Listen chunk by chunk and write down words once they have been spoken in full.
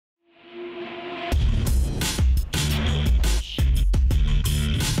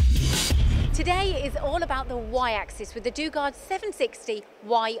is all about the Y-axis with the Dugard 760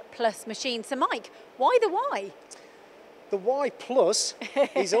 Y Plus machine. So Mike, why the Y? The Y Plus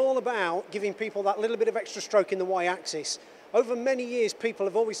is all about giving people that little bit of extra stroke in the Y-axis. Over many years, people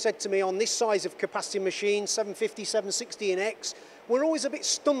have always said to me on this size of capacity machine, 750, 760 in X, we're always a bit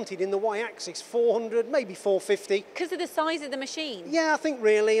stunted in the Y-axis, 400, maybe 450. Because of the size of the machine? Yeah, I think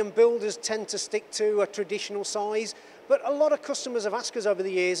really, and builders tend to stick to a traditional size. But a lot of customers have asked us over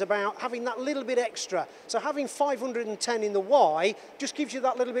the years about having that little bit extra. So having 510 in the Y just gives you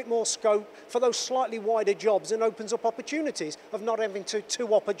that little bit more scope for those slightly wider jobs and opens up opportunities of not having to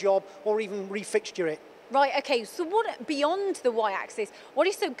two-op a job or even refixture it. Right, okay, so what, beyond the Y-axis, what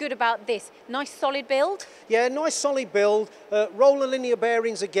is so good about this? Nice solid build? Yeah, nice solid build. Roller linear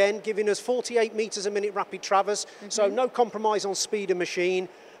bearings again, giving us 48 metres a minute rapid traverse, so no compromise on speed of machine.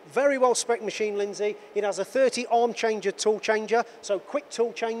 Very well spec machine, Lyndsey. It has a 30 arm changer tool changer, so quick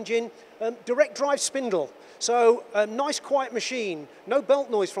tool changing. Direct drive spindle, so a nice quiet machine. No belt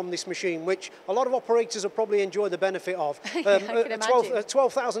noise from this machine, which a lot of operators will probably enjoy the benefit of. At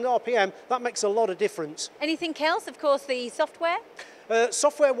 12,000 RPM, that makes a lot of difference. Anything else? Of course, the software?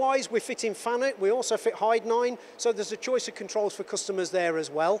 Software-wise, we're fitting Fanet. We also fit Hide 9, so there's a choice of controls for customers there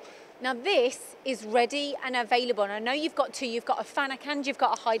as well. Now this is ready and available. And I know you've got two. You've got a Fanuc and you've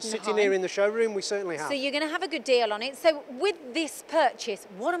got a Hide 9. Sitting here in the showroom, we certainly have. So you're going to have a good deal on it. So with this purchase,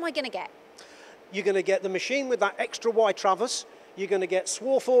 what am I going to get? You're going to get the machine with that extra Y traverse. You're going to get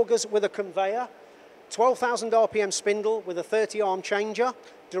swarf augers with a conveyor, 12,000 RPM spindle with a 30 arm changer,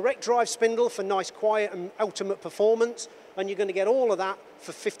 direct drive spindle for nice quiet and ultimate performance, and you're going to get all of that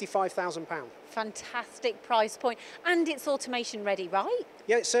for £55,000. Fantastic price point, and it's automation ready, right?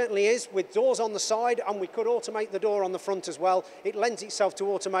 Yeah, it certainly is, with doors on the side, and we could automate the door on the front as well. It lends itself to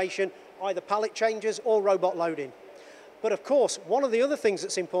automation, either pallet changes or robot loading. But of course, one of the other things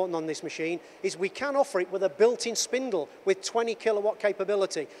that's important on this machine is we can offer it with a built-in spindle with 20 kilowatt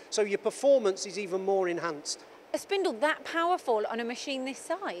capability, so your performance is even more enhanced. A spindle that powerful on a machine this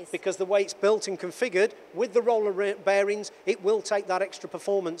size? Because the way it's built and configured, with the roller bearings, it will take that extra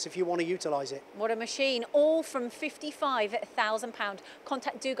performance if you want to utilise it. What a machine, all from £55,000.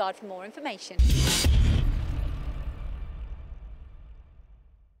 Contact Dugard for more information.